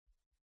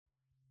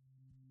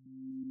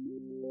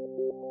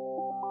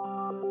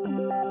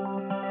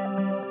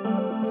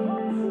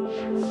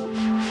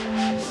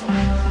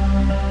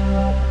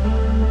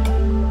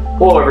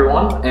Hello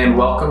everyone, and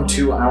welcome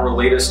to our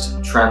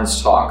latest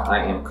Trends Talk.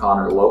 I am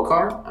Connor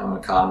Lokar. I'm an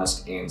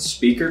economist and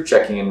speaker,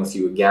 checking in with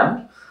you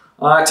again.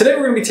 Today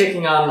we're going to be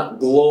taking on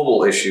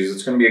global issues.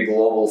 It's going to be a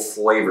global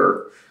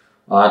flavor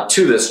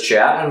to this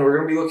chat, and we're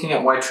going to be looking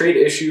at why trade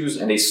issues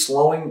and a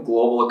slowing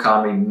global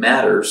economy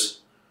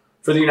matters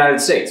for the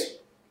United States.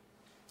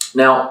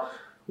 Now,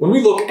 when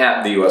we look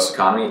at the U.S.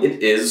 economy,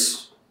 it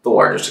is the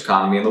largest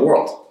economy in the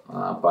world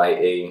by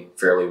a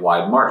fairly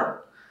wide margin.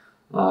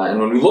 And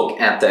when we look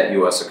at that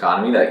U.S.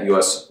 economy, that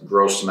U.S.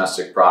 gross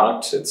domestic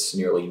product, it's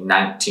nearly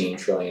 $19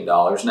 trillion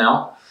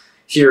now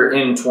here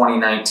in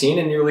 2019,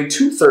 and nearly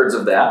 2/3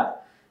 of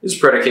that is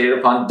predicated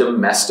upon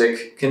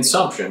domestic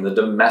consumption. The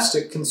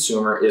domestic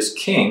consumer is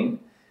king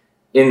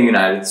in the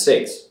United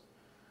States.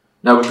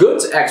 Now,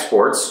 goods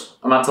exports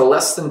amount to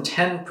less than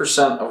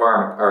 10% of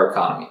our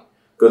economy.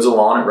 Goods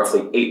alone at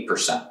roughly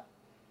 8%.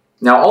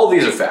 Now, all of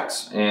these are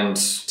facts, and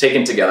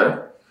taken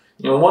together,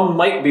 one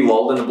might be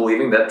lulled into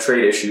believing that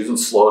trade issues and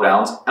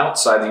slowdowns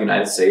outside the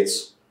United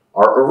States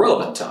are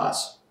irrelevant to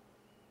us.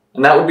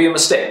 And that would be a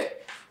mistake.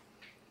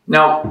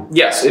 Now,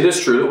 yes, it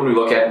is true that when we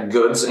look at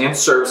goods and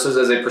services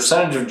as a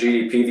percentage of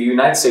GDP, the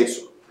United States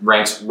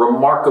ranks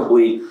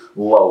remarkably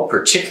low,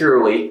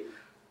 particularly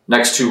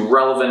next to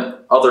relevant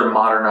other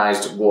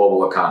modernized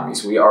global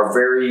economies. We are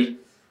very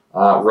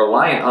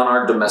reliant on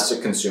our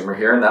domestic consumer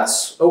here, and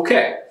that's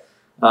okay.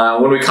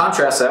 When we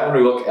contrast that, when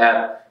we look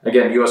at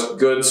again, U.S.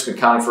 goods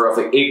accounting for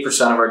roughly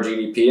 8% of our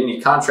GDP, and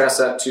you contrast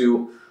that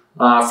to,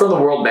 from the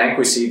World Bank,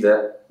 we see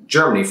that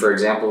Germany, for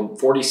example,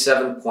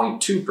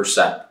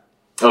 47.2%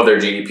 of their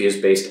GDP is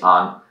based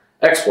on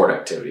export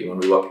activity. When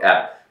we look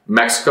at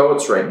Mexico,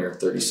 it's right near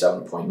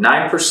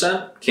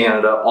 37.9%.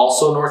 Canada,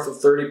 also north of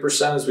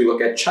 30%. As we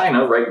look at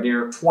China, right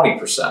near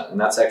 20%, and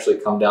that's actually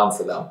come down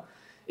for them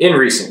in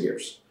recent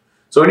years.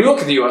 So when you look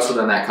at the U.S.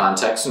 within that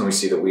context, and we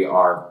see that we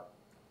are,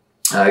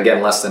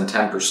 again, less than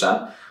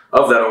 10%,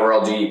 of that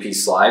overall GDP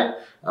slide,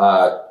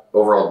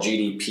 overall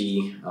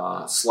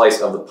GDP slice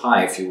of the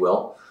pie, if you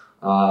will.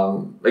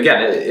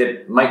 Again,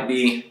 it might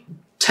be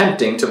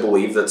tempting to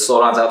believe that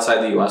slowdowns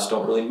outside the U.S.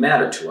 don't really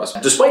matter to us.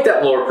 Despite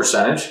that lower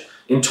percentage,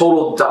 in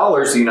total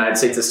dollars, the United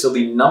States is still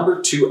the number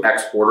 2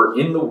 exporter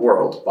in the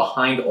world,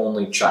 behind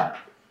only China.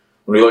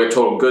 When we look at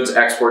total goods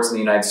exports in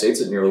the United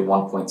States at nearly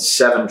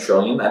 $1.7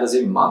 trillion, that is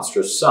a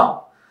monstrous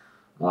sum.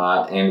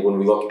 And when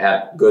we look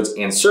at goods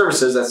and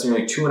services, that's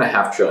nearly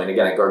 $2.5 trillion.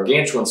 Again, a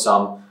gargantuan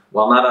sum,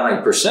 while not on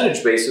a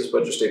percentage basis,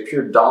 but just a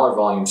pure dollar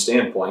volume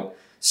standpoint,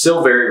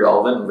 still very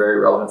relevant and very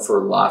relevant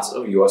for lots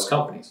of U.S.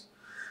 companies.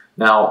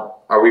 Now,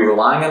 are we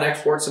relying on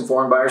exports and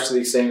foreign buyers to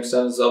the same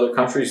extent as other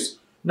countries?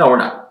 No, we're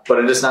not. But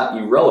it is not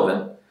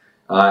irrelevant,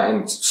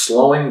 and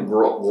slowing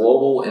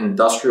global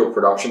industrial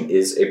production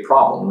is a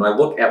problem. When I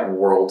look at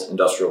world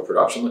industrial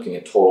production, looking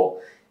at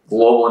total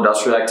global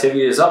industrial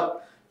activity, it is up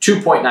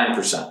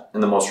 2.9%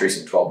 in the most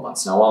recent 12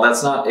 months. Now, while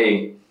that's not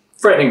a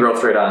frightening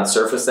growth rate on its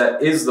surface,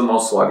 that is the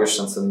most sluggish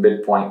since the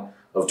midpoint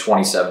of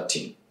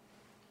 2017.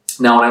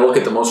 Now, when I look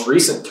at the most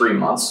recent 3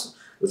 months,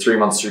 the 3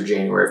 months through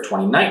January of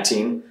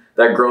 2019,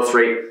 that growth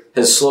rate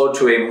has slowed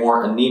to a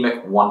more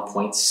anemic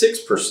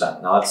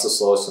 1.6%. Now, that's the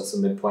slowest since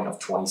the midpoint of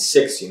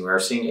 2016. We are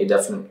seeing a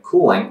definite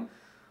cooling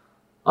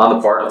on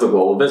the part of the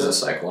global business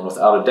cycle. And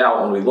without a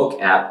doubt, when we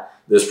look at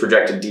this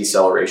projected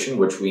deceleration,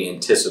 which we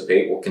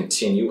anticipate will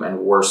continue and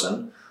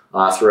worsen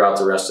throughout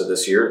the rest of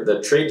this year,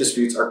 the trade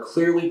disputes are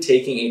clearly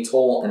taking a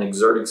toll and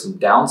exerting some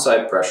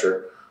downside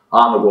pressure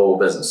on the global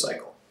business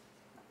cycle.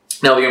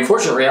 Now, the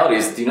unfortunate reality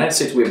is that the United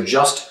States, we have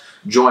just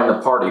joined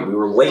the party. We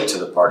were late to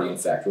the party, in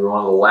fact. We were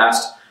one of the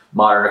last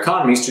modern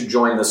economies to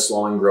join this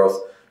slowing growth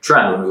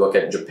trend. When we look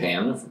at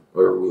Japan,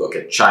 or we look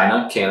at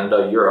China,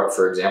 Canada, Europe,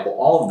 for example,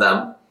 all of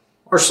them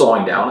are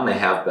slowing down, and they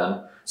have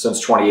been since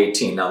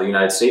 2018. Now, the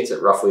United States,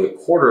 at roughly a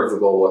quarter of the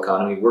global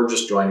economy, we're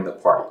just joining the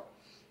party.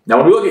 Now,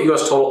 when we look at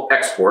U.S. total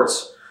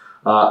exports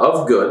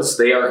of goods,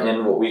 they are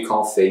in what we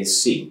call phase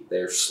C.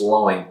 They're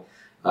slowing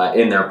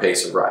in their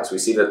pace of rise. We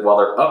see that while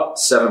they're up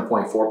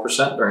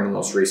 7.4% during the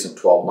most recent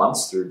 12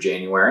 months through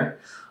January,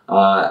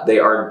 they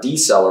are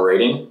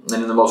decelerating.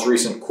 And in the most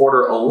recent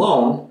quarter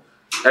alone,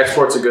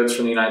 exports of goods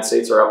from the United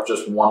States are up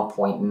just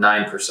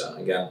 1.9%.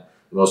 Again,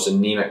 the most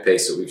anemic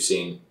pace that we've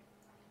seen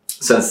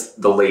since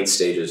the late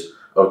stages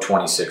of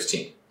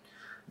 2016.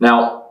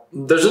 Now,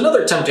 there's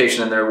another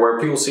temptation in there where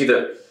people see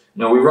that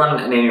we run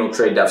an annual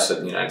trade deficit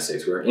in the United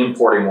States. We're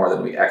importing more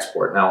than we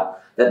export. Now,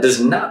 that does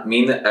not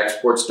mean that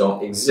exports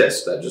don't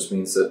exist. That just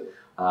means that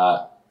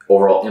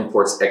overall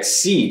imports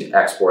exceed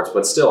exports.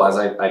 But still, as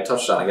I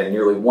touched on, again,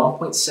 nearly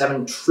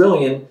 $1.7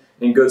 trillion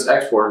in goods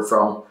exported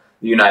from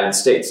the United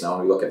States. Now,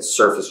 when we look at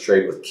surface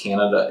trade with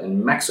Canada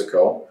and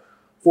Mexico,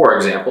 for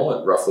example,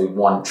 at roughly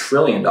 $1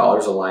 trillion, a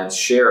lion's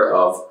share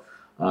of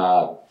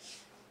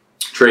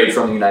trade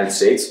from the United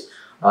States,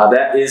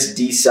 that is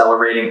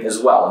decelerating as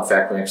well. In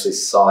fact, we actually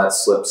saw that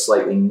slip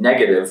slightly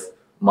negative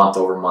month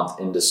over month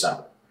in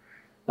December.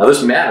 Now,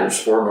 this matters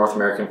for North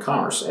American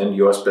commerce and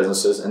U.S.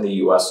 businesses and the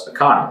U.S.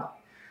 economy.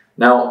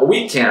 Now, a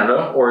weak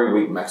Canada, or a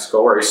weak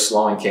Mexico, or a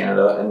slowing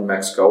Canada and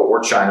Mexico, or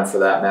China for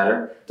that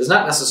matter, does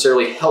not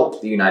necessarily help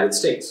the United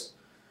States.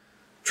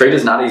 Trade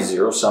is not a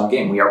zero-sum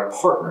game. We are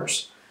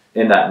partners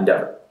in that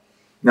endeavor.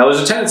 Now, there's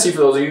a tendency for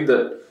those of you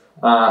that,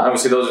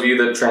 obviously those of you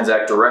that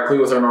transact directly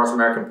with our North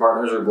American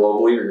partners or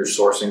globally, or you're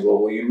sourcing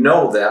globally, you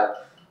know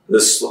that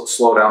this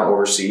slowdown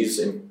overseas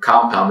and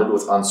compounded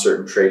with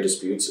uncertain trade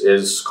disputes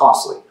is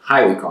costly,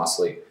 highly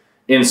costly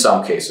in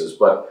some cases.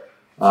 But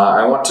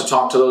I want to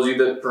talk to those of you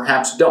that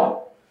perhaps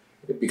don't.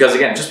 Because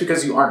again, just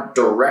because you aren't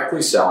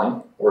directly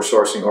selling or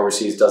sourcing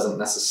overseas doesn't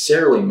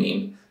necessarily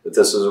mean that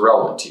this is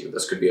irrelevant to you.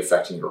 This could be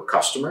affecting your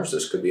customers.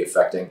 This could be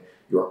affecting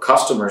your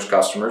customers'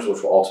 customers,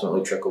 which will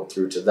ultimately trickle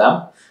through to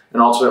them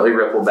and ultimately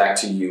ripple back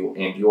to you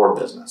and your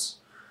business.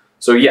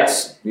 So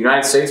yes, the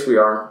United States, we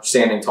are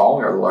standing tall.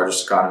 We are the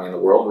largest economy in the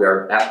world. We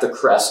are at the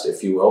crest,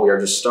 if you will. We are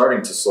just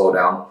starting to slow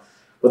down.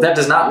 But that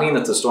does not mean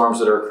that the storms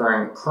that are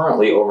occurring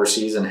currently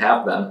overseas and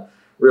have been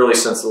really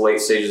since the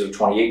late stages of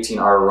 2018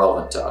 are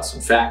irrelevant to us.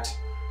 In fact,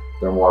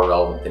 they're more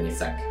relevant than you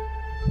think.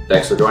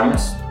 Thanks for joining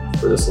us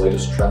for this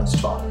latest Trends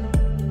Talk.